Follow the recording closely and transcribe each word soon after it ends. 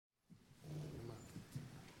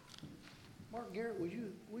Mark Garrett, would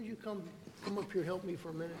you come up here, help me for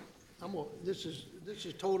a minute? This is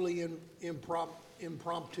totally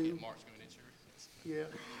impromptu. Mark's going insurance. Yeah.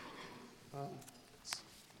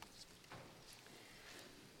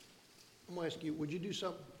 I'm gonna ask you, would you do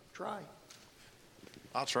something? Try.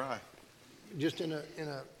 I'll try. Just in a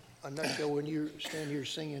nutshell, when you stand here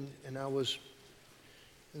singing, and I was,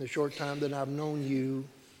 in the short time that I've known you,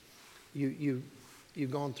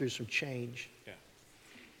 you've gone through some change. Yeah.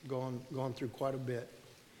 Gone through quite a bit.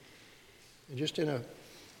 And just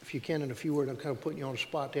if you can, in a few words, I'm kind of putting you on the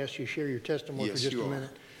spot to ask you to share your testimony for just a minute.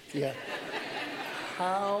 Yeah.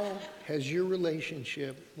 How has your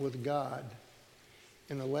relationship with God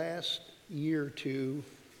in the last year or two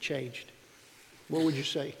changed? What would you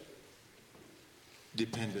say?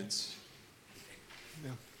 Dependence.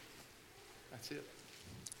 Yeah. That's it.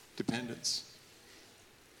 Dependence.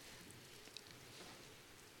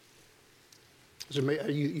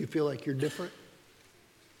 You feel like you're different?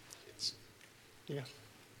 It's Yeah.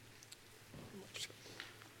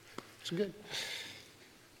 It's good.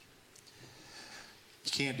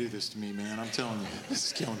 You can't do this to me, man. I'm telling you, this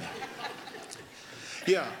is killing me.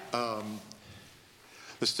 Yeah,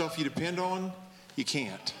 the stuff you depend on, you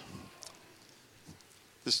can't.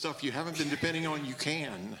 The stuff you haven't been depending on, you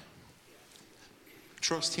can.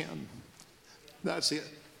 Trust Him. That's it.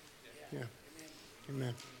 Yeah.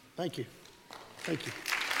 Amen. Thank you. Thank you.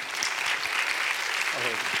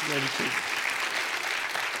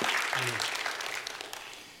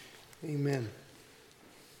 Amen.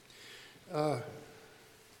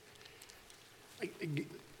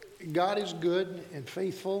 God is good and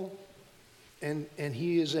faithful, and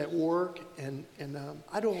He is at work, and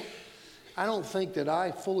I don't think that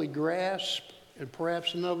I fully grasp, and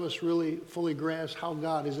perhaps none of us really fully grasp how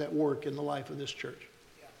God is at work in the life of this church.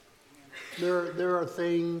 There are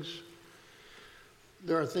things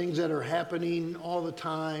that are happening all the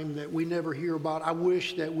time that we never hear about. I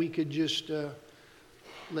wish that we could just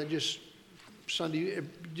let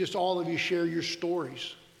all of you share your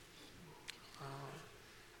stories.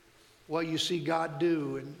 What you see God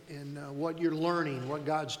do, and what you're learning, what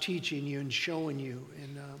God's teaching you and showing you,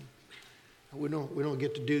 and we don't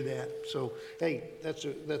get to do that. So hey, that's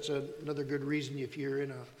another good reason if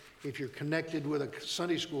you're connected with a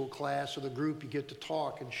Sunday school class or the group, you get to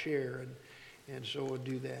talk and share, and so we'll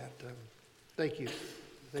do that. Thank you,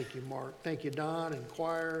 Mark. Thank you, Don and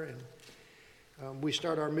choir, and we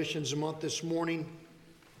start our missions month this morning,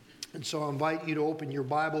 and so I invite you to open your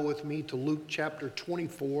Bible with me to Luke chapter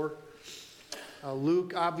 24.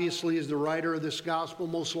 Luke obviously is the writer of this gospel,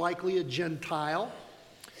 most likely a Gentile.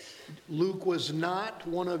 Luke was not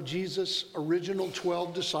one of Jesus' original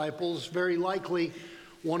 12 disciples, very likely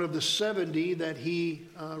one of the 70 that he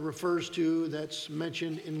refers to, that's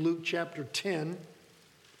mentioned in Luke chapter 10.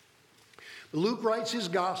 Luke writes his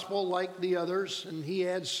gospel like the others, and he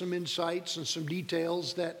adds some insights and some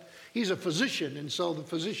details that he's a physician, and so the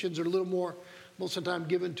physicians are a little more, most of the time,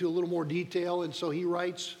 given to a little more detail, and so he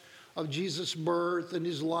writes of Jesus' birth and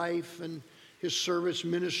his life and his service,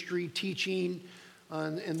 ministry, teaching,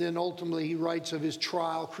 and then ultimately he writes of his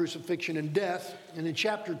trial, crucifixion, and death. And in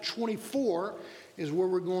chapter 24 is where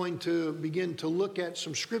we're going to begin to look at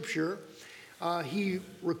some scripture. He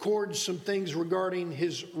records some things regarding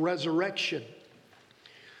his resurrection.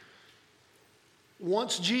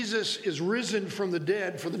 Once Jesus is risen from the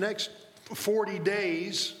dead for the next 40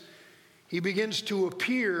 days, he begins to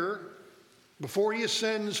appear before he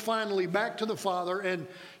ascends finally back to the Father and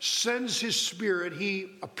sends his Spirit.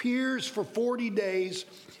 He appears for 40 days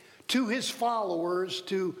to his followers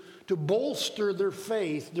to bolster their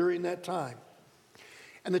faith during that time.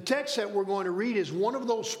 And the text that we're going to read is one of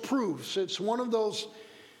those proofs. It's one of those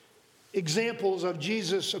examples of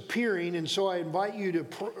Jesus appearing. And so I invite you to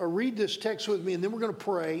read this text with me, and then we're going to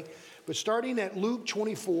pray. But starting at Luke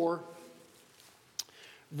 24,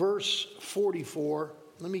 verse 44.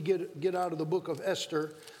 Let me get out of the book of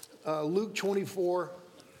Esther. Luke 24,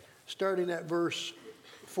 starting at verse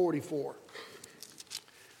 44.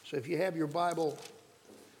 So if you have your Bible,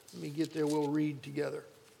 let me get there. We'll read together.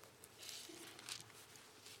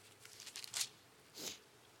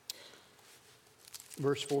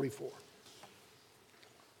 Verse 44.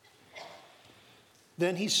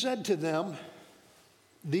 Then he said to them,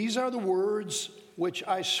 "These are the words which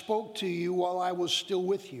I spoke to you while I was still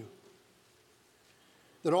with you,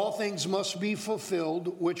 that all things must be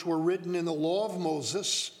fulfilled which were written in the law of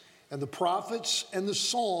Moses and the prophets and the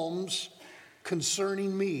Psalms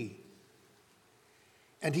concerning me."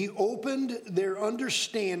 And he opened their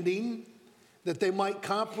understanding that they might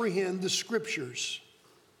comprehend the scriptures.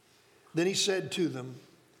 Then he said to them,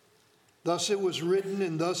 Thus it was written,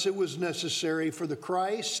 and thus it was necessary for the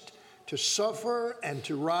Christ to suffer and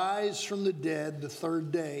to rise from the dead the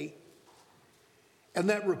third day, and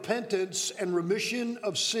that repentance and remission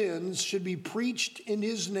of sins should be preached in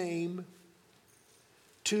his name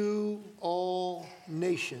to all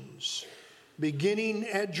nations, beginning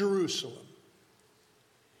at Jerusalem.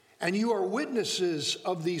 And you are witnesses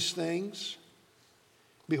of these things.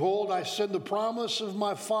 Behold, I send the promise of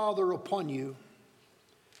my Father upon you,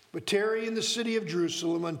 but tarry in the city of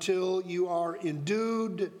Jerusalem until you are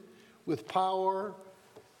endued with power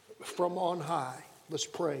from on high. Let's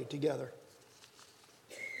pray together.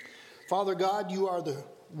 Father God, you are the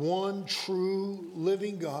one true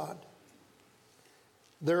living God.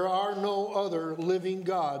 There are no other living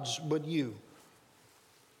gods but you.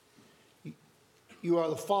 You are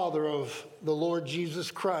the Father of the Lord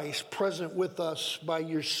Jesus Christ, present with us by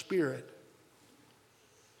your Spirit.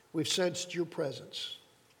 We've sensed your presence.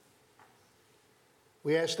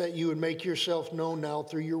 We ask that you would make yourself known now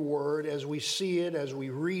through your word as we see it, as we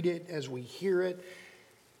read it, as we hear it,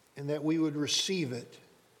 and that we would receive it.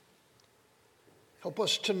 Help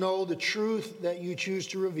us to know the truth that you choose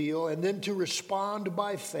to reveal, and then to respond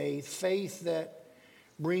by faith, faith that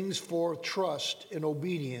brings forth trust and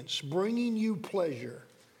obedience, bringing you pleasure.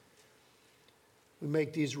 We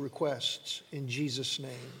make these requests in Jesus'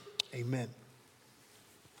 name. Amen.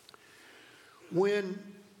 When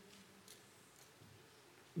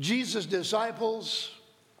Jesus' disciples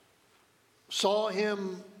saw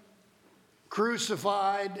him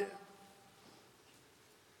crucified,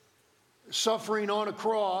 suffering on a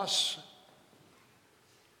cross,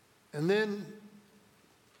 and then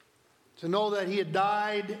to know that he had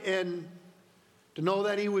died and to know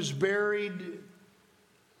that he was buried,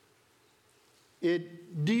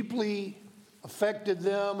 it deeply affected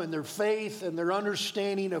them and their faith and their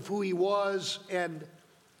understanding of who he was. And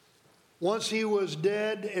once he was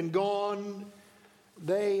dead and gone,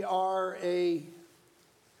 they are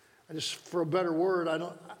just for a better word, I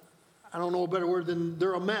don't know a better word than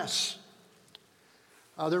they're a mess.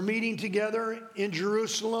 They're meeting together in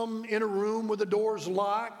Jerusalem in a room with the doors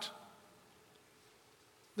locked.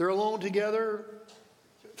 They're alone together,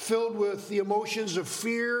 filled with the emotions of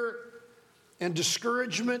fear and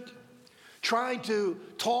discouragement, trying to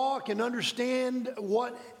talk and understand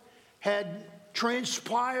what had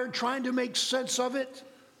transpired, trying to make sense of it.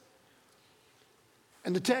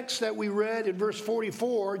 And the text that we read in verse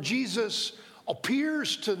 44, Jesus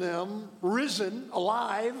appears to them, risen,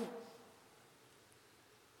 alive.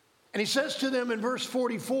 And he says to them in verse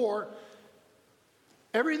 44,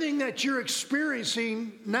 everything that you're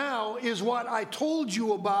experiencing now is what I told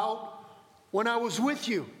you about when I was with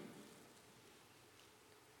you.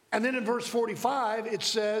 And then in verse 45, it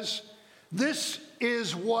says, this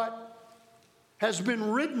is what has been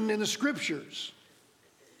written in the scriptures.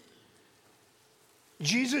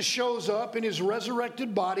 Jesus shows up in his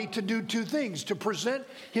resurrected body to do two things: to present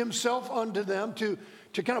himself unto them, to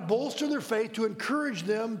kind of bolster their faith, to encourage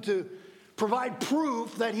them, to provide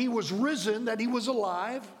proof that he was risen, that he was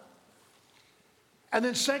alive. And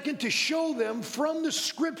then second, to show them from the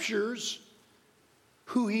scriptures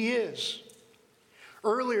who he is.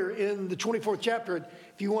 Earlier in the 24th chapter,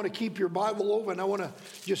 if you want to keep your Bible open, I want to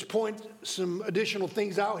just point some additional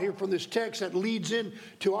things out here from this text that leads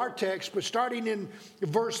into our text. But starting in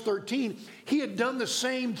verse 13, he had done the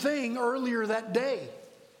same thing earlier that day,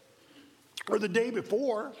 or the day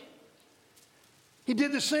before. He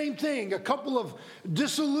did the same thing. A couple of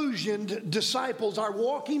disillusioned disciples are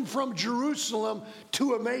walking from Jerusalem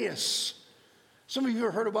to Emmaus. Some of you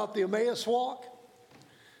have heard about the Emmaus walk.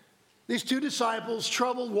 These two disciples,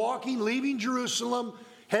 troubled, walking, leaving Jerusalem,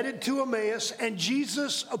 headed to Emmaus, and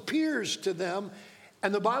Jesus appears to them.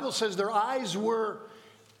 And the Bible says their eyes were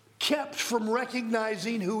kept from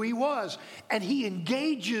recognizing who he was. And he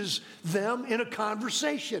engages them in a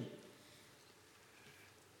conversation.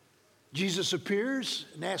 Jesus appears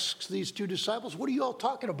and asks these two disciples, what are you all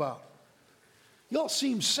talking about? You all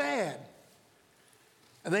seem sad.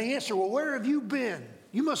 And they answer, well, where have you been?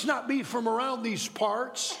 You must not be from around these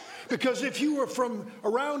parts, because if you were from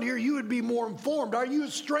around here, you would be more informed. Are you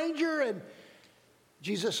a stranger? And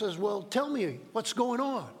Jesus says, well, tell me what's going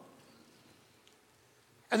on.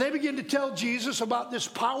 And they begin to tell Jesus about this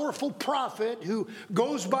powerful prophet who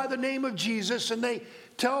goes by the name of Jesus, and they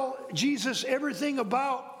tell Jesus everything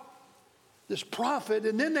about this prophet.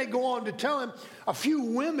 And then they go on to tell him a few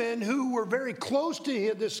women who were very close to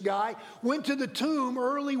him, this guy, went to the tomb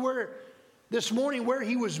early this morning where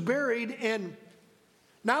he was buried, and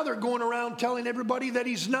now they're going around telling everybody that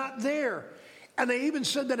he's not there. And they even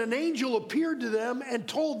said that an angel appeared to them and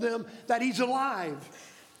told them that he's alive.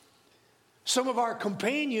 Some of our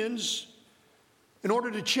companions, in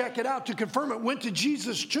order to check it out, to confirm it, went to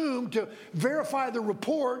Jesus' tomb to verify the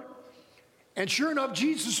report. And sure enough,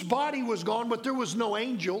 Jesus' body was gone, but there was no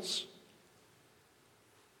angels.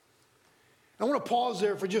 I want to pause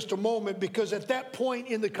there for just a moment, because at that point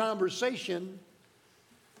in the conversation,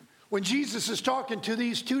 when Jesus is talking to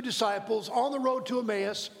these two disciples on the road to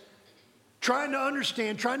Emmaus, trying to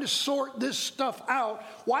understand, trying to sort this stuff out,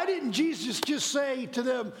 why didn't Jesus just say to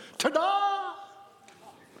them, "Ta-da!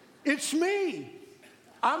 It's me.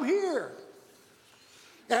 I'm here."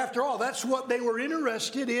 After all, that's what they were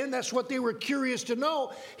interested in. That's what they were curious to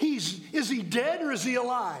know. Is he dead or is he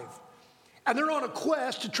alive? And they're on a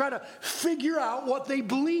quest to try to figure out what they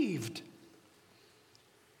believed.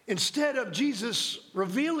 Instead of Jesus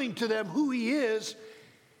revealing to them who he is,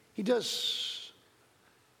 he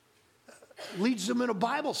leads them in a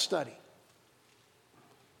Bible study.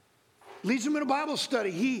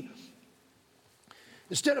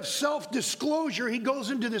 Instead of self-disclosure, he goes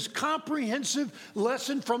into this comprehensive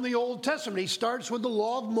lesson from the Old Testament. He starts with the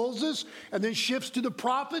law of Moses and then shifts to the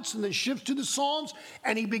prophets and then shifts to the Psalms,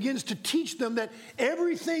 and he begins to teach them that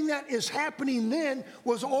everything that is happening then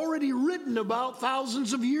was already written about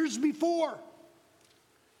thousands of years before.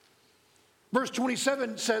 Verse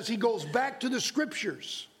 27 says he goes back to the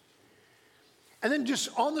scriptures. And then just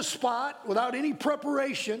on the spot, without any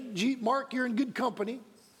preparation, Mark, you're in good company,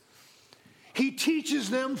 he teaches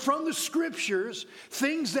them from the scriptures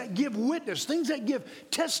things that give witness, things that give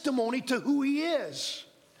testimony to who he is.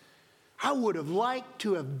 I would have liked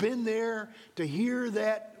to have been there to hear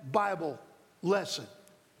that Bible lesson.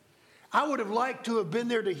 I would have liked to have been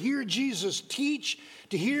there to hear Jesus teach,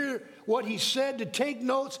 to hear what he said, to take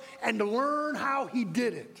notes, and to learn how he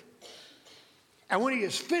did it. And when he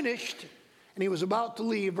is finished, and he was about to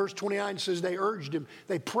leave, verse 29 says they urged him,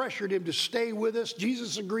 they pressured him to stay with us.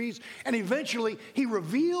 Jesus agrees, and eventually he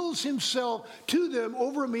reveals himself to them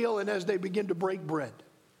over a meal, and as they begin to break bread,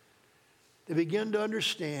 they begin to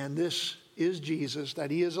understand this is Jesus,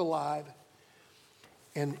 that he is alive.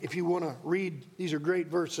 And if you want to read, these are great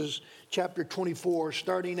verses, chapter 24,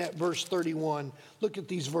 starting at verse 31. Look at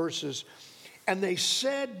these verses. And they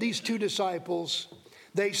said, these two disciples,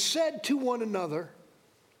 they said to one another,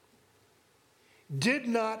 "Did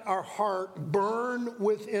not our heart burn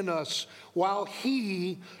within us while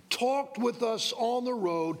he talked with us on the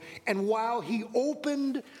road and while he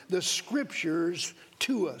opened the scriptures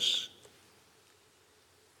to us?"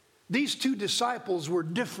 These two disciples were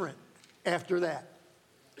different after that.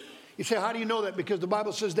 You say, how do you know that? Because the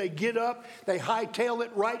Bible says they get up, they hightail it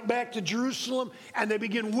right back to Jerusalem, and they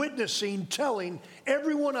begin witnessing, telling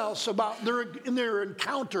everyone else about their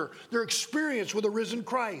encounter, their experience with the risen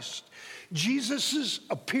Christ. Jesus'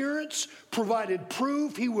 appearance provided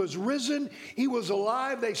proof he was risen, he was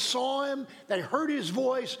alive. They saw him, they heard his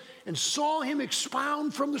voice, and saw him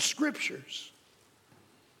expound from the scriptures.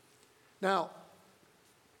 Now,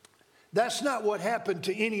 that's not what happened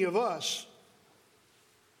to any of us.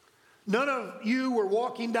 None of you were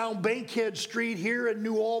walking down Bankhead Street here in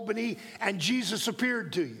New Albany and Jesus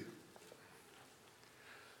appeared to you.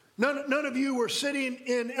 None of you were sitting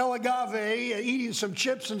in El Agave eating some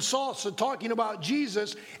chips and salsa talking about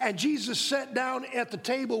Jesus, and Jesus sat down at the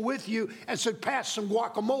table with you and said, "Pass some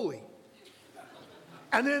guacamole."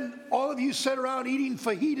 And then all of you sat around eating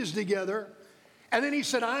fajitas together, and then he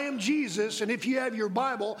said, "I am Jesus, and if you have your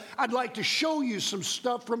Bible, I'd like to show you some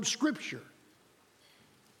stuff from Scripture."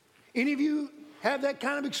 Any of you have that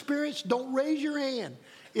kind of experience? Don't raise your hand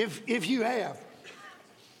if you have.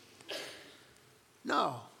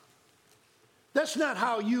 No. That's not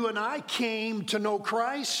how you and I came to know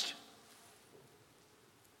Christ.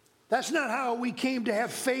 That's not how we came to have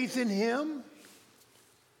faith in him.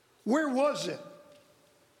 Where was it?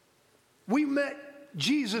 We met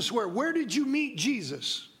Jesus where? Where did you meet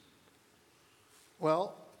Jesus?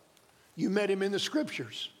 Well, you met him in the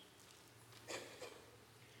scriptures.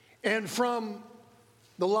 And from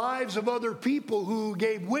the lives of other people who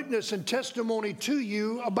gave witness and testimony to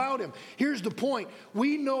you about him. Here's the point.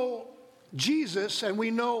 We know Jesus and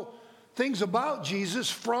we know things about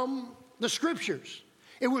Jesus from the scriptures.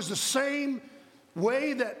 It was the same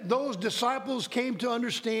way that those disciples came to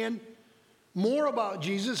understand more about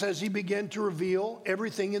Jesus as he began to reveal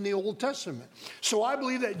everything in the Old Testament. So I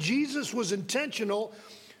believe that Jesus was intentional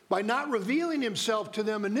by not revealing himself to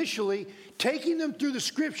them initially, taking them through the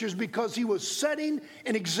scriptures because he was setting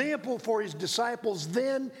an example for his disciples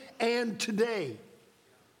then and today.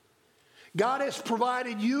 God has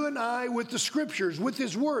provided you and I with the scriptures, with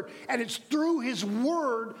his word, and it's through his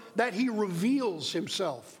word that he reveals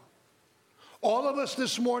himself. All of us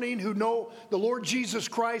this morning who know the Lord Jesus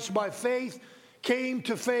Christ by faith came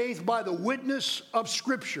to faith by the witness of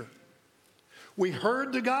Scripture. We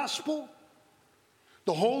heard the gospel.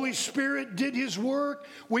 The Holy Spirit did His work.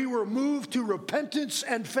 We were moved to repentance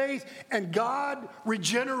and faith, and God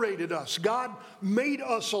regenerated us. God made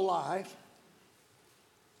us alive.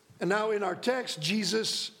 And now in our text,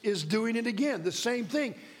 Jesus is doing it again, the same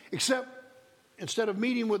thing, except instead of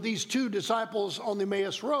meeting with these two disciples on the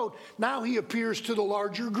Emmaus Road, now He appears to the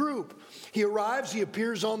larger group. He arrives, He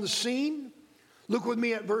appears on the scene. Look with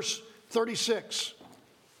me at verse 36.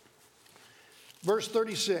 Verse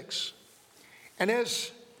 36. And as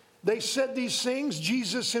they said these things,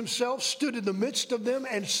 Jesus Himself stood in the midst of them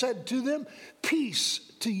and said to them, "Peace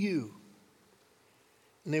to you."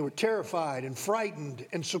 And they were terrified and frightened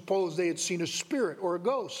and supposed they had seen a spirit or a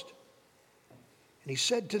ghost. And He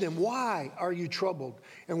said to them, "Why are you troubled?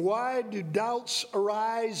 And why do doubts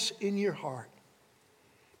arise in your heart?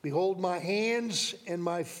 Behold my hands and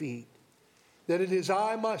my feet, that it is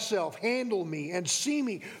I myself. Handle me and see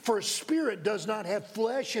me. For a spirit does not have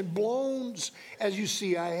flesh and bones, as you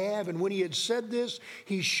see I have." And when He had said this,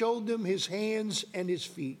 He showed them His hands and His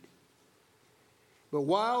feet. But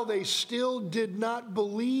while they still did not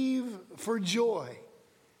believe for joy,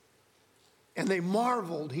 and they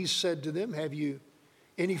marveled, He said to them, "Have you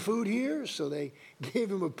any food here?" So they gave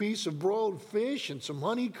Him a piece of broiled fish and some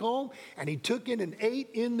honeycomb, and He took it and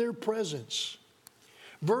ate in their presence.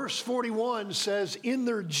 Verse 41 says, in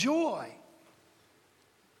their joy,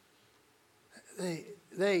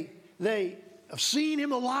 they have seen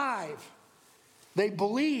Him alive. They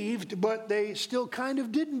believed, but they still kind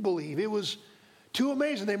of didn't believe. It was too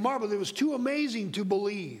amazing. They marveled. It was too amazing to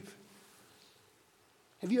believe.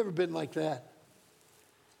 Have you ever been like that?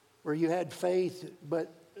 Where you had faith,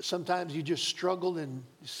 but sometimes you just struggled and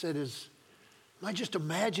said, am I just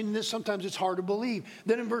imagining this? Sometimes it's hard to believe.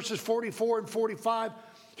 Then in verses 44 and 45,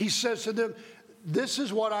 He says to them, "This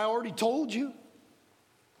is what I already told you.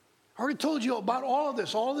 I already told you about all of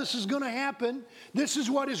this. All this is going to happen. This is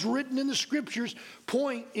what is written in the Scriptures."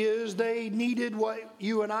 Point is, they needed what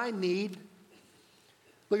you and I need.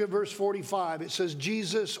 Look at verse 45. It says,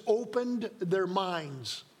 Jesus opened their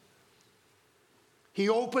minds. He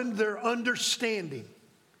opened their understanding.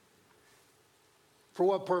 For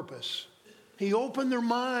what purpose? He opened their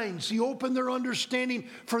minds. He opened their understanding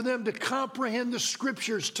for them to comprehend the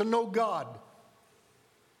Scriptures, to know God.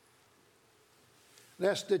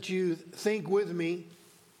 That's that you think with me.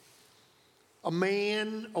 A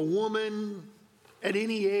man, a woman at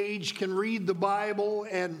any age can read the Bible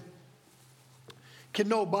and can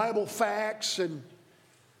know Bible facts and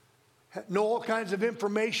know all kinds of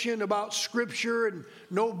information about Scripture and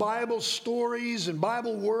know Bible stories and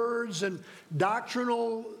Bible words and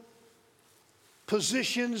doctrinal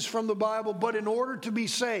positions from the Bible. But in order to be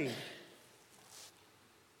saved,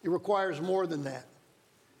 it requires more than that.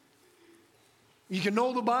 You can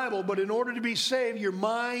know the Bible, but in order to be saved, your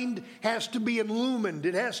mind has to be illumined.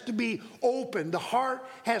 It has to be open. The heart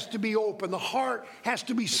has to be open. The heart has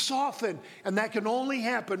to be softened. And that can only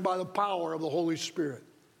happen by the power of the Holy Spirit.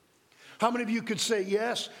 How many of you could say,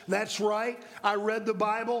 yes, that's right. I read the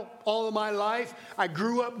Bible all of my life. I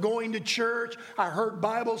grew up going to church. I heard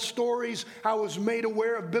Bible stories. I was made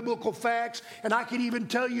aware of biblical facts. And I could even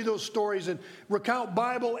tell you those stories and recount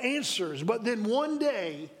Bible answers. But then one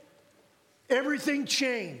day, everything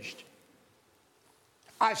changed.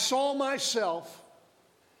 I saw myself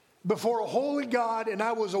before a holy God, and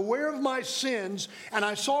I was aware of my sins, and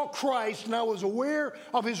I saw Christ, and I was aware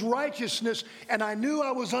of His righteousness, and I knew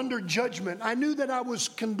I was under judgment. I knew that I was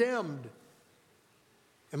condemned,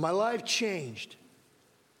 and my life changed.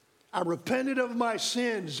 I repented of my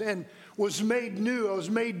sins and was made new. I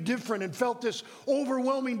was made different and felt this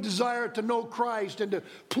overwhelming desire to know Christ and to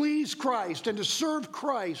please Christ and to serve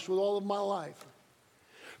Christ with all of my life.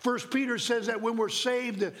 1 Peter says that when we're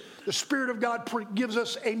saved, the Spirit of God gives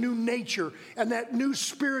us a new nature, and that new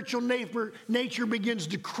spiritual nature begins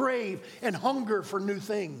to crave and hunger for new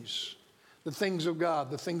things, the things of God,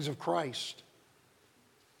 the things of Christ.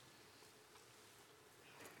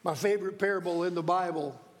 My favorite parable in the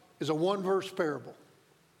Bible is a one-verse parable.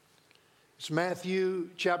 It's Matthew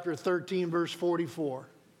chapter 13, verse 44.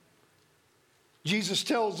 Jesus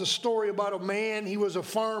tells the story about a man. He was a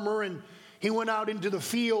farmer, and he went out into the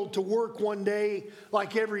field to work one day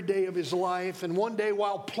like every day of his life. And one day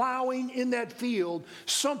while plowing in that field,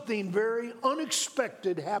 something very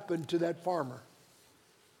unexpected happened to that farmer.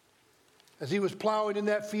 As he was plowing in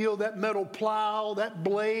that field, that metal plow, that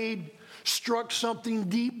blade, struck something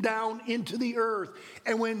deep down into the earth.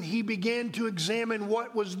 And when he began to examine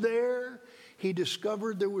what was there, he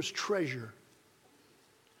discovered there was treasure.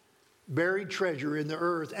 buried treasure in the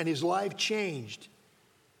earth, and his life changed.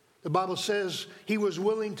 The Bible says he was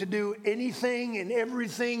willing to do anything and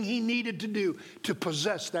everything he needed to do to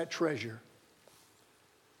possess that treasure.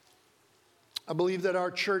 I believe that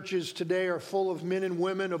our churches today are full of men and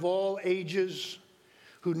women of all ages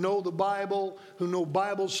who know the Bible, who know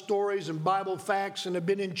Bible stories and Bible facts and have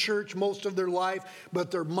been in church most of their life,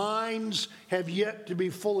 but their minds have yet to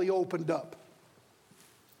be fully opened up.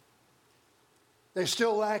 They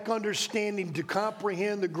still lack understanding to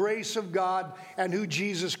comprehend the grace of God and who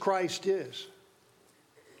Jesus Christ is.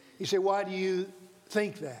 You say, why do you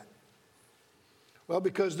think that? Well,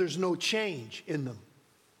 because there's no change in them.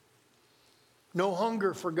 No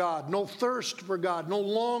hunger for God, no thirst for God, no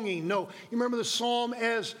longing, no. You remember the psalm,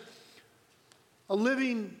 as a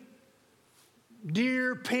living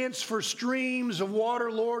deer pants for streams of water,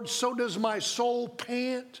 Lord, so does my soul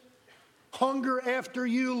pant. Hunger after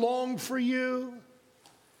you, long for you.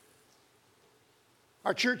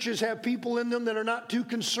 Our churches have people in them that are not too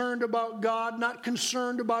concerned about God, not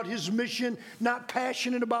concerned about his mission, not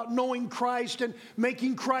passionate about knowing Christ and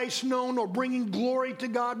making Christ known or bringing glory to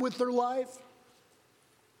God with their life.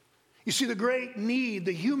 You see, the great need,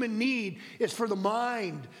 the human need, is for the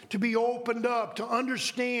mind to be opened up, to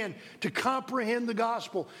understand, to comprehend the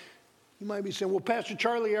gospel. You might be saying, well, Pastor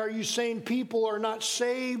Charlie, are you saying people are not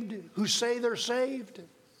saved who say they're saved?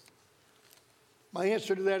 My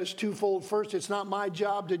answer to that is twofold. First, it's not my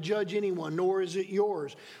job to judge anyone, nor is it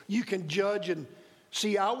yours. You can judge and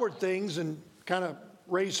see outward things and kind of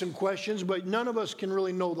raise some questions, but none of us can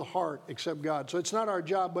really know the heart except God. So it's not our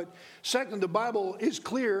job. But second, the Bible is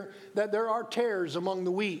clear that there are tares among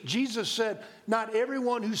the wheat. Jesus said, not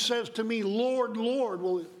everyone who says to me, Lord, Lord,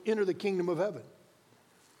 will enter the kingdom of heaven.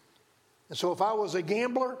 And so if I was a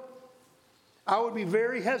gambler, I would be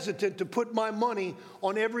very hesitant to put my money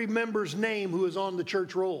on every member's name who is on the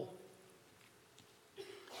church roll.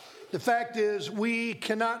 The fact is, we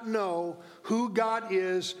cannot know who God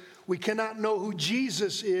is. We cannot know who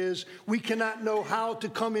Jesus is. We cannot know how to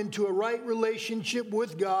come into a right relationship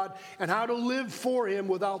with God and how to live for him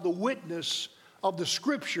without the witness of the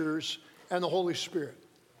Scriptures and the Holy Spirit.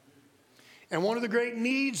 And one of the great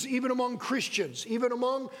needs, even among Christians, even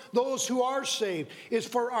among those who are saved, is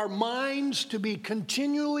for our minds to be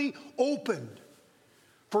continually opened,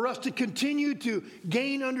 for us to continue to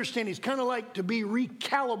gain understanding. It's kind of like to be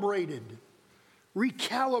recalibrated.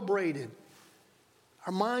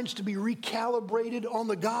 Our minds to be recalibrated on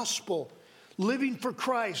the gospel, living for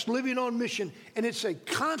Christ, living on mission. And it's a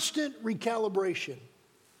constant recalibration.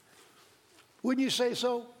 Wouldn't you say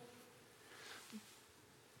so?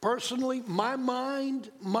 Personally, my mind,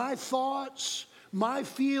 my thoughts, my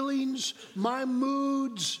feelings, my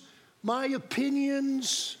moods, my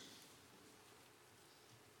opinions,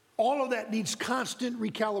 all of that needs constant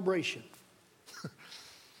recalibration.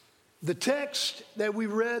 The text that we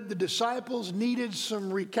read, the disciples needed some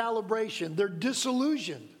recalibration. They're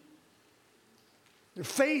disillusioned. Their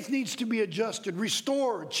faith needs to be adjusted,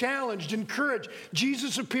 restored, challenged, encouraged.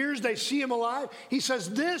 Jesus appears, they see him alive. He says,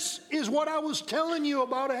 this is what I was telling you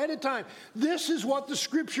about ahead of time. This is what the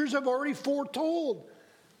Scriptures have already foretold.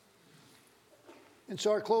 And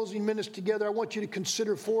so our closing minutes together, I want you to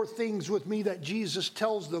consider 4 things with me that Jesus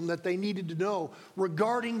tells them that they needed to know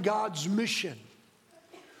regarding God's mission.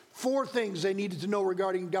 4 things they needed to know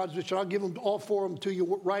regarding God's mission. I'll give them all 4 of them to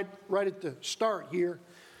you right at the start here.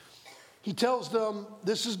 He tells them,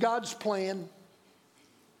 this is God's plan.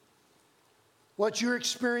 What you're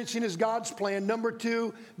experiencing is God's plan. Number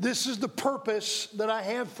 2, this is the purpose that I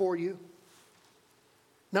have for you.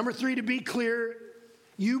 Number 3, to be clear,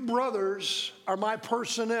 you brothers are my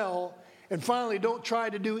personnel. And finally, don't try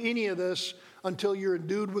to do any of this until you're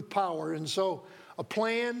endued with power. And so, a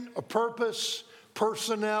plan, a purpose,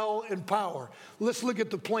 personnel, and power. Let's look at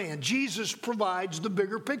the plan. Jesus provides the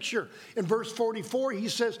bigger picture. In verse 44, he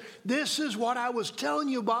says, this is what I was telling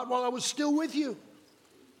you about while I was still with you.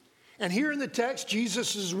 And here in the text,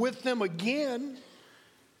 Jesus is with them again,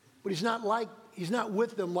 but he's not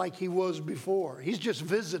with them like he was before. He's just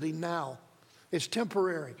visiting now. It's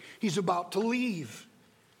temporary. He's about to leave.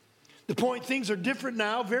 The point, things are different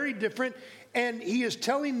now, very different. And he is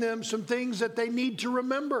telling them some things that they need to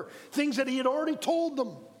remember, things that he had already told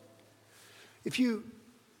them. If you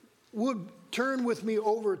would turn with me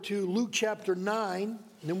over to Luke chapter 9, and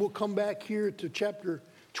then we'll come back here to chapter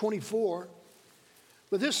 24.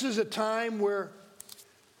 But this is a time where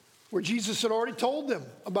Jesus had already told them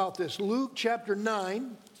about this. Luke chapter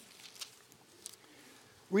 9.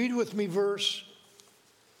 Read with me verse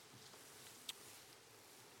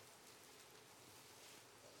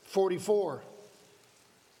 44.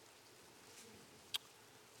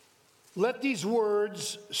 let these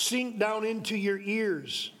words sink down into your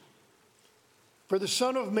ears. For the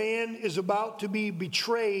Son of Man is about to be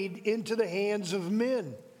betrayed into the hands of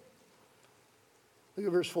men. Look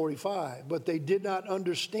at verse 45. But they did not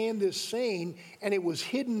understand this saying, and it was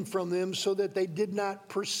hidden from them so that they did not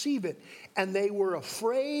perceive it. And they were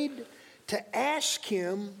afraid to ask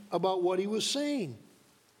him about what he was saying.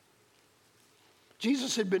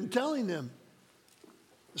 Jesus had been telling them,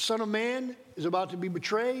 the Son of Man is about to be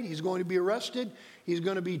betrayed. He's going to be arrested. He's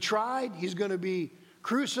going to be tried. He's going to be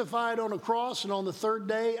crucified on a cross, and on the third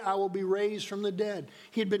day I will be raised from the dead.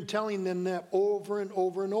 He had been telling them that over and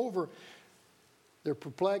over and over. They're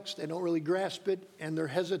perplexed, they don't really grasp it, and they're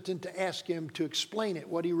hesitant to ask him to explain it,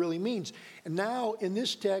 what he really means. And now in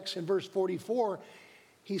this text, in verse 44,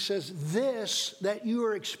 he says, this that you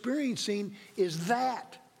are experiencing is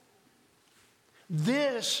that.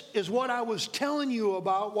 This is what I was telling you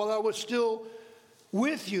about while I was still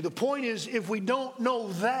with you. The point is, if we don't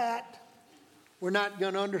know that, we're not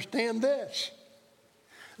going to understand this.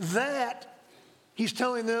 That, he's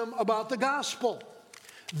telling them about the gospel.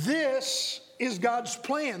 This is God's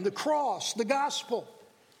plan, the cross, the gospel.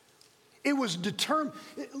 It was determined.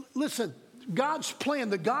 Listen, God's plan,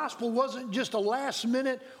 the gospel wasn't just a last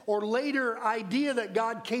minute or later idea that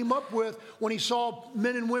God came up with when he saw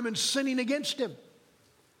men and women sinning against him.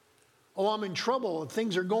 Oh, I'm in trouble and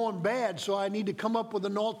things are going bad, so I need to come up with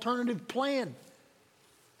an alternative plan.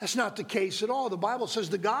 That's not the case at all. The Bible says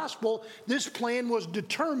the gospel, this plan was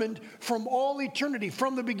determined from all eternity,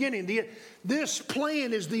 from the beginning. This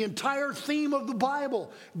plan is the entire theme of the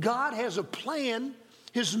Bible. God has a plan.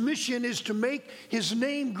 His mission is to make his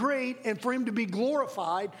name great and for him to be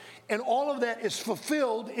glorified, and all of that is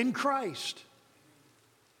fulfilled in Christ.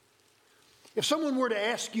 If someone were to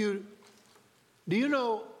ask you, do you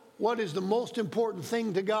know what is the most important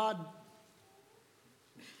thing to God?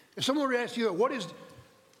 If someone were to ask you,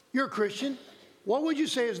 you're a Christian, what would you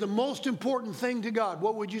say is the most important thing to God?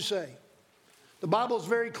 What would you say? The Bible is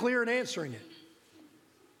very clear in answering it.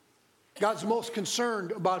 God's most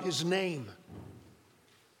concerned about his name.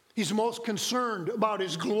 He's most concerned about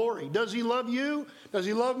his glory. Does he love you? Does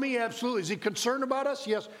he love me? Absolutely. Is he concerned about us?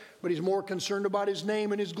 Yes, but he's more concerned about his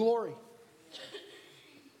name and his glory.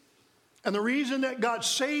 And the reason that God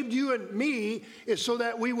saved you and me is so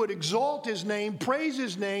that we would exalt his name, praise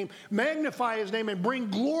his name, magnify his name, and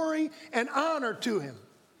bring glory and honor to him.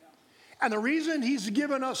 And the reason he's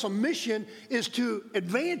given us a mission is to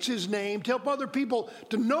advance his name, to help other people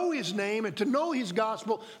to know his name and to know his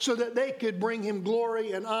gospel so that they could bring him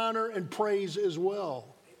glory and honor and praise as well.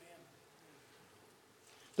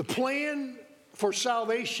 The plan for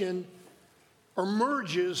salvation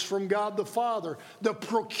emerges from God the Father. The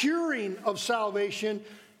procuring of salvation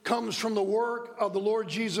comes from the work of the Lord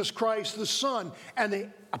Jesus Christ the Son. And the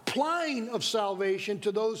applying of salvation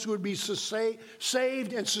to those who would be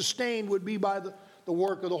saved and sustained would be by the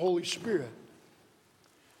work of the Holy Spirit.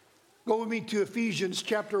 Go with me to Ephesians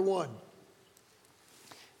chapter 1.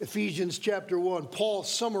 Ephesians chapter 1. Paul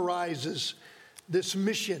summarizes this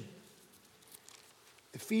mission.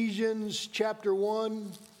 Ephesians chapter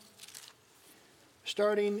 1.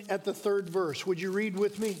 Starting at the 3rd verse. Would you read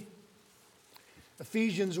with me?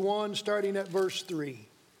 Ephesians 1, starting at verse 3.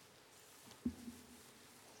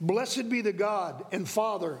 Blessed be the God and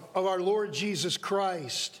Father of our Lord Jesus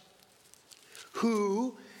Christ,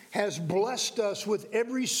 who has blessed us with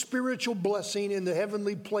every spiritual blessing in the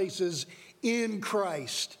heavenly places in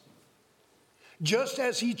Christ, just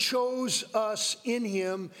as he chose us in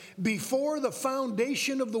him before the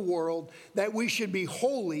foundation of the world, that we should be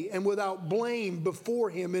holy and without blame before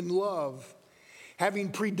him in love, having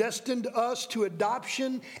predestined us to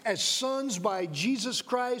adoption as sons by Jesus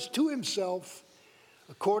Christ to himself,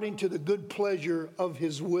 according to the good pleasure of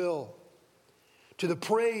his will, to the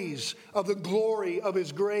praise of the glory of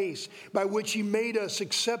his grace, by which he made us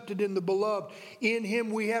accepted in the beloved. In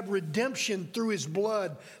him we have redemption through his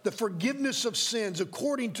blood, the forgiveness of sins,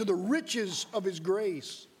 according to the riches of his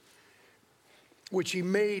grace, which he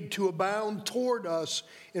made to abound toward us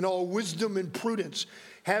in all wisdom and prudence,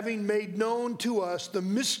 having made known to us the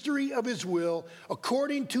mystery of his will,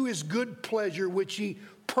 according to his good pleasure, which he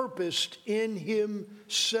purposed in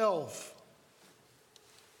himself.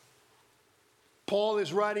 Paul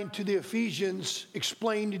is writing to the Ephesians,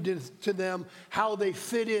 explaining to them how they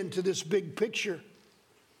fit into this big picture.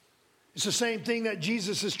 It's the same thing that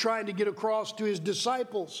Jesus is trying to get across to his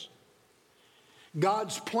disciples.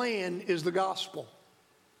 God's plan is the gospel.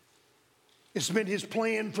 It's been his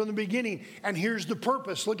plan from the beginning. And here's the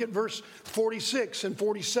purpose. Look at verse 46 and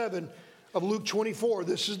 47 of Luke 24.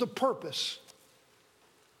 This is the purpose.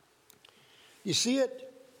 You see it?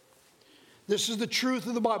 This is the truth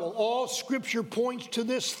of the Bible. All Scripture points to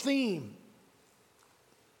this theme.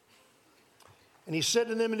 And he said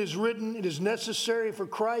to them, it is written, it is necessary for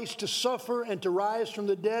Christ to suffer and to rise from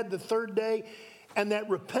the dead the third day, and that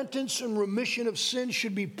repentance and remission of sins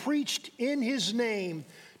should be preached in his name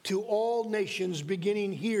to all nations,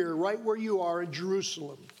 beginning here, right where you are in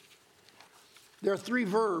Jerusalem. There are three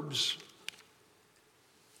verbs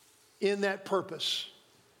in that purpose.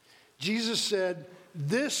 Jesus said,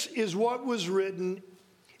 this is what was written.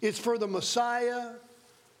 It's for the Messiah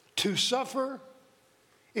to suffer.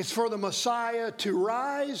 It's for the Messiah to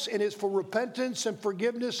rise, and it's for repentance and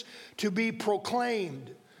forgiveness to be proclaimed,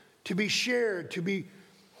 to be shared, to be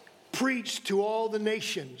preached to all the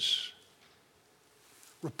nations.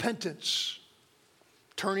 Repentance,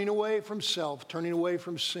 turning away from self, turning away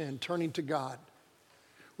from sin, turning to God.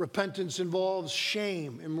 Repentance involves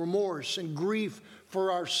shame and remorse and grief for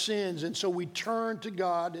our sins, and so we turn to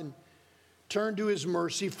God and turn to his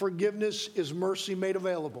mercy. Forgiveness is mercy made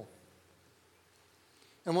available.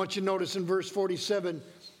 I want you to notice in verse 47,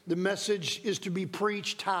 the message is to be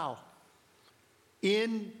preached how?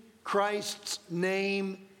 In Christ's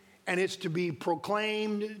name, and it's to be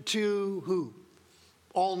proclaimed to who?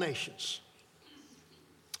 All nations.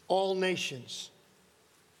 All nations.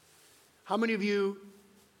 How many of you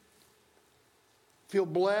feel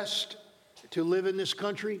blessed to live in this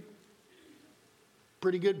country?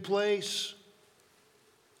 Pretty good place.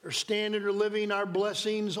 Our standard of living, our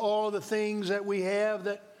blessings, all of the things that we have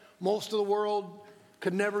that most of the world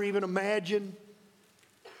could never even imagine.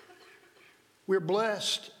 We're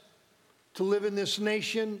blessed to live in this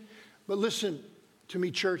nation. But listen to me,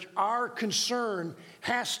 church, our concern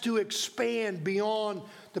has to expand beyond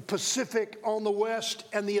the Pacific on the west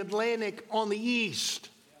and the Atlantic on the east.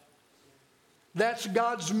 That's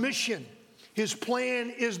God's mission. His plan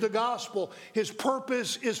is the gospel. His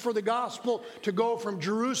purpose is for the gospel to go from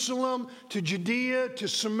Jerusalem to Judea to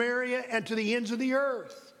Samaria and to the ends of the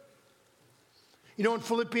earth. You know in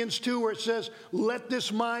Philippians 2 where it says, let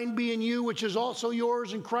this mind be in you, which is also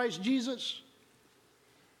yours in Christ Jesus.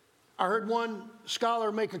 I heard one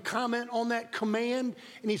scholar make a comment on that command,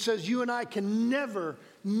 and he says, you and I can never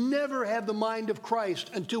have the mind of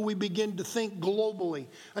Christ until we begin to think globally,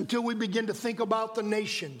 until we begin to think about the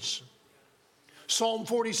nations. Psalm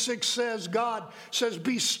 46 says, God says,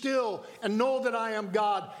 be still and know that I am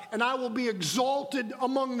God, and I will be exalted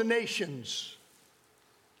among the nations.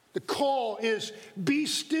 The call is, be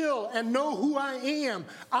still and know who I am.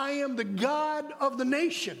 I am the God of the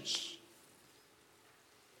nations.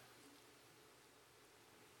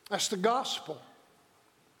 That's the gospel.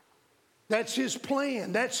 That's his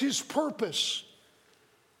plan. That's his purpose.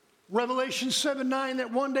 Revelation 7:9,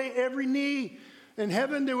 that one day every knee in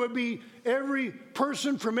heaven, there would be every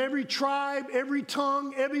person from every tribe, every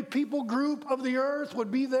tongue, every people group of the earth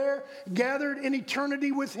would be there, gathered in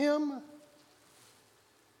eternity with him.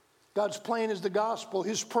 God's plan is the gospel.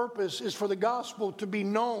 His purpose is for the gospel to be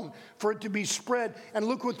known, for it to be spread. And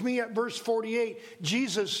look with me at verse 48.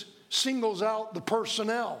 Jesus singles out the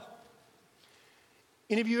personnel.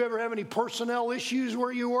 Any of you ever have any personnel issues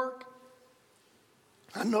where you work?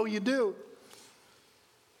 I know you do.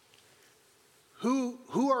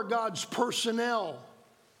 Who are God's personnel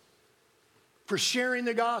for sharing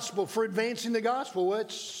the gospel, for advancing the gospel? Well,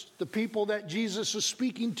 it's the people that Jesus is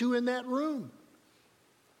speaking to in that room.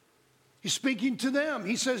 He's speaking to them.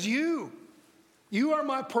 He says, you are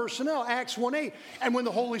my personnel, Acts 1:8. And when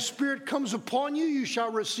the Holy Spirit comes upon you, you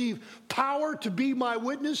shall receive power to be my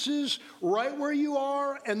witnesses right where you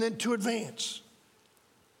are and then to advance.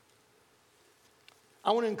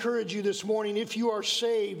 I want to encourage you this morning, if you are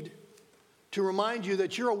saved, to remind you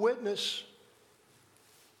that you're a witness.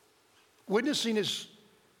 Witnessing is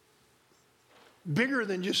bigger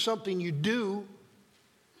than just something you do.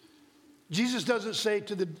 Jesus doesn't say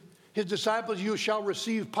to his disciples, you shall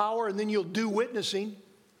receive power and then you'll do witnessing.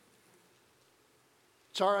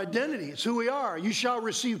 It's our identity. It's who we are. You shall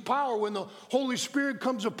receive power when the Holy Spirit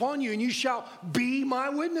comes upon you, and you shall be my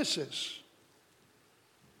witnesses.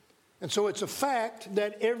 And so it's a fact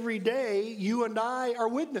that every day you and I are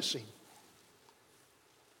witnessing.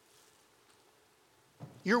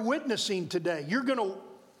 You're witnessing today.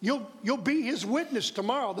 You'll be his witness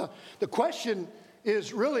tomorrow. The question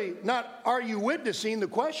is really not, are you witnessing? The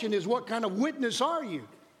question is, what kind of witness are you?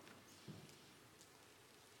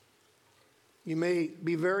 You may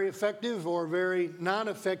be very effective or very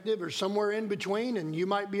non-effective or somewhere in between, and you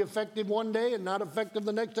might be effective one day and not effective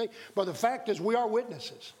the next day. But the fact is, we are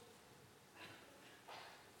witnesses.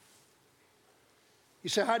 You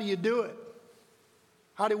say, how do you do it?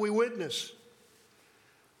 How do we witness?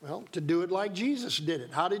 Well, to do it like Jesus did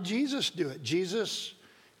it. How did Jesus do it? Jesus,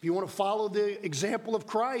 if you want to follow the example of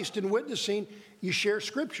Christ in witnessing, you share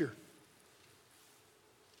Scripture.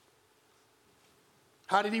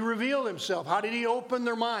 How did he reveal himself? How did he open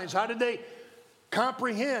their minds? How did they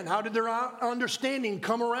comprehend? How did their understanding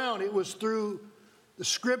come around? It was through the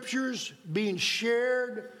Scriptures being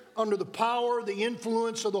shared under the power, the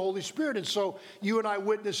influence of the Holy Spirit. And so you and I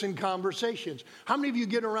witness in conversations. How many of you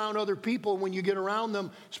get around other people, when you get around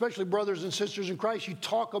them, especially brothers and sisters in Christ, you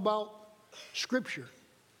talk about Scripture?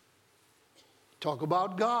 Talk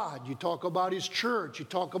about God. You talk about His church. You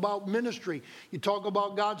talk about ministry. You talk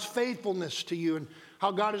about God's faithfulness to you and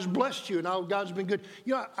how God has blessed you and how God's been good.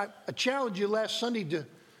 You know, I challenged you last Sunday to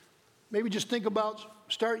maybe just think about,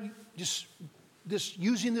 start just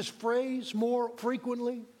using this phrase more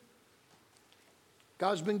frequently.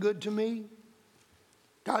 God's been good to me.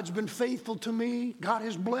 God's been faithful to me. God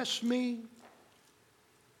has blessed me.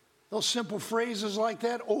 Those simple phrases like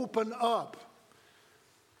that open up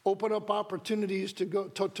opportunities to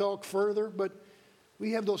talk further. But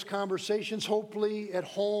we have those conversations, hopefully, at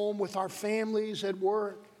home, with our families, at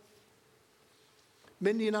work.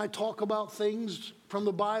 Mindy and I talk about things from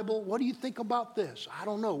the Bible. What do you think about this? I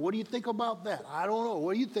don't know. What do you think about that? I don't know.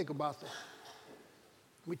 What do you think about that?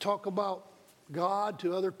 We talk about God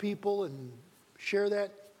to other people and share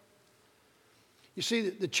that. You see,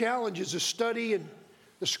 the challenge is to study and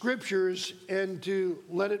the Scriptures and to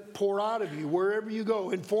let it pour out of you wherever you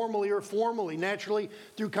go, informally or formally, naturally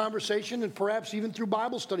through conversation and perhaps even through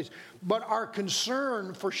Bible studies. But our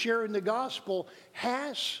concern for sharing the gospel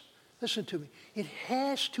has, listen to me, it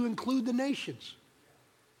has to include the nations.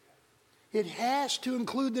 It has to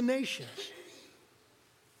include the nations.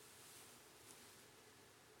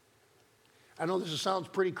 I know this sounds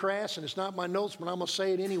pretty crass and it's not my notes, but I'm going to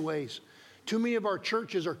say it anyways. Too many of our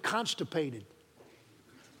churches are constipated.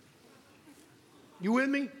 You with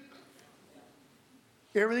me?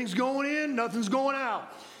 Everything's going in, nothing's going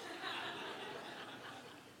out.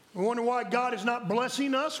 We wonder why God is not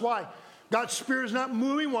blessing us, why God's Spirit is not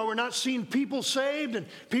moving, why we're not seeing people saved and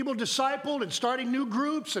people discipled and starting new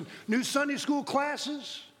groups and new Sunday school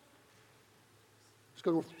classes. It's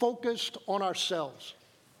because we're focused on ourselves.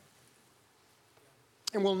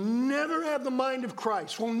 And we'll never have the mind of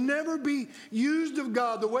Christ. We'll never be used of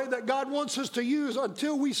God the way that God wants us to use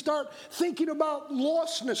until we start thinking about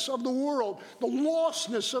lostness of the world, the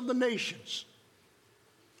lostness of the nations.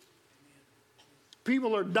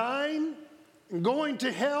 People are dying and going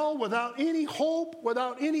to hell without any hope,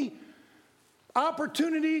 without any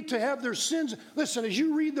opportunity to have their sins. Listen, as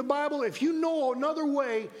you read the Bible, if you know another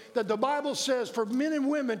way that the Bible says for men and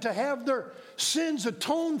women to have their sins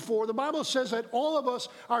atoned for, the Bible says that all of us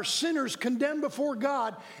are sinners condemned before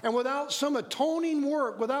God, and without some atoning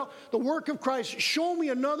work, without the work of Christ, show me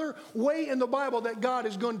another way in the Bible that God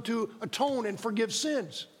is going to atone and forgive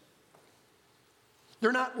sins.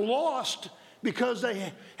 They're not lost because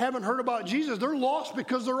they haven't heard about Jesus. They're lost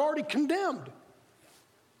because they're already condemned.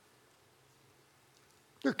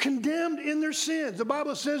 They're condemned in their sins. The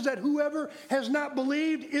Bible says that whoever has not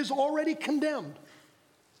believed is already condemned.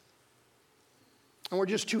 And we're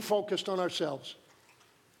just too focused on ourselves.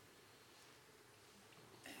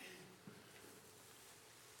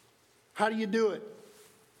 How do you do it?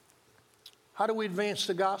 How do we advance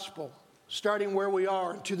the gospel, starting where we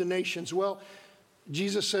are to the nations? Well,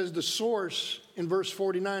 Jesus says the source in verse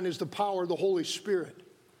 49 is the power of the Holy Spirit.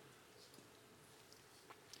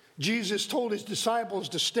 Jesus told his disciples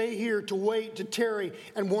to stay here, to wait, to tarry,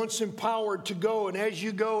 and once empowered to go. And as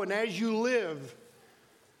you go and as you live,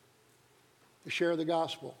 to share the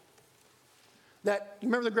gospel.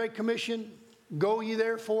 Remember the Great Commission? Go ye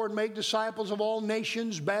therefore and make disciples of all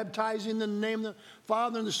nations, baptizing them in the name of the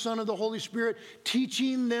Father and the Son and the Holy Spirit,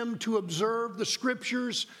 teaching them to observe the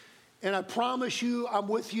Scriptures. And I promise you, I'm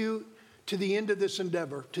with you to the end of this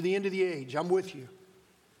endeavor, to the end of the age. I'm with you.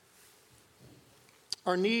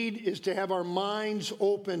 Our need is to have our minds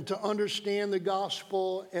open to understand the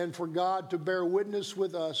gospel and for God to bear witness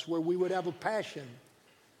with us, where we would have a passion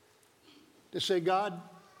to say, God,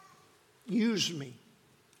 use me.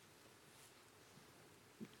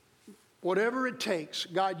 Whatever it takes,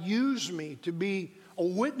 God, use me to be a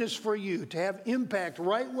witness for you, to have impact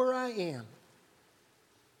right where I am,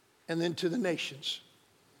 and then to the nations.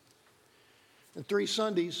 In 3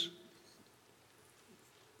 Sundays,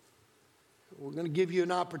 we're going to give you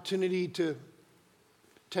an opportunity to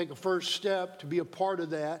take a first step, to be a part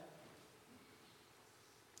of that,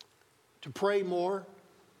 to pray more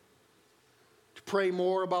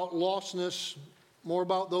about lostness, more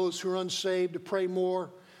about those who are unsaved, to pray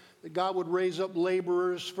more that God would raise up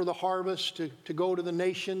laborers for the harvest to go to the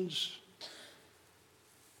nations,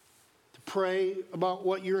 to pray about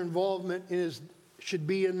what your involvement should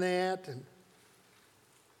be in that, and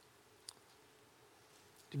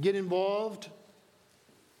to get involved.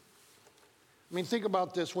 I mean, think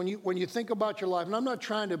about this. When you think about your life, and I'm not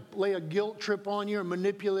trying to lay a guilt trip on you or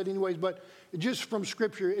manipulate anyways, but just from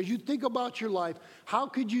Scripture, as you think about your life, how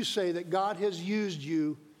could you say that God has used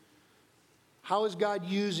you? How is God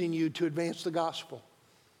using you to advance the gospel?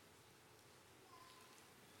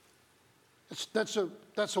 That's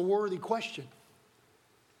a worthy question.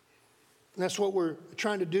 And that's what we're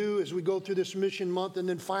trying to do as we go through this mission month, and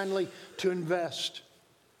then finally to invest.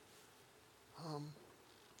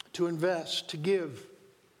 To give.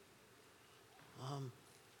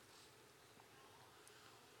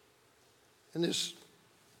 And this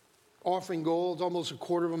offering goal is almost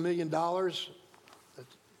 $250,000. The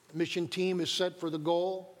mission team is set for the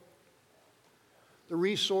goal. The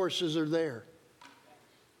resources are there.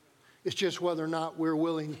 It's just whether or not we're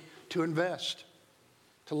willing to invest,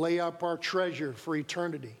 to lay up our treasure for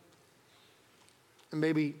eternity, and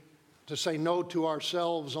maybe to say no to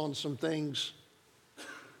ourselves on some things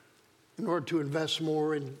in order to invest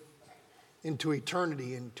more into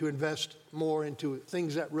eternity and to invest more into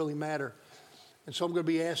things that really matter. And so I'm going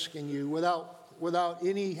to be asking you, without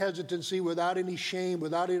any hesitancy, without any shame,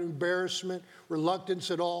 without any embarrassment,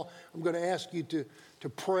 reluctance at all, I'm going to ask you to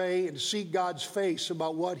pray and seek God's face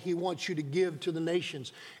about what He wants you to give to the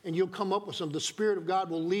nations. And you'll come up with something. The Spirit of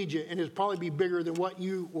God will lead you, and it'll probably be bigger than what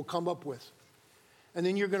you will come up with. And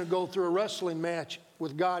then you're going to go through a wrestling match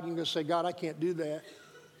with God, and you're going to say, God, I can't do that.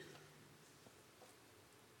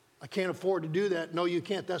 I can't afford to do that. No, you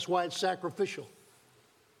can't. That's why it's sacrificial.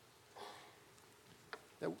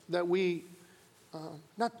 That we,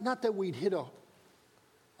 not that we'd hit a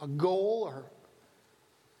goal, or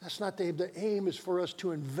that's not the aim. The aim is for us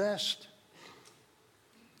to invest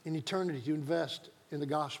in eternity, to invest in the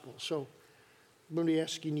gospel. So I'm going to be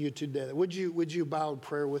asking you today, would you bow in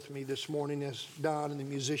prayer with me this morning as Don and the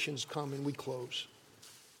musicians come and we close?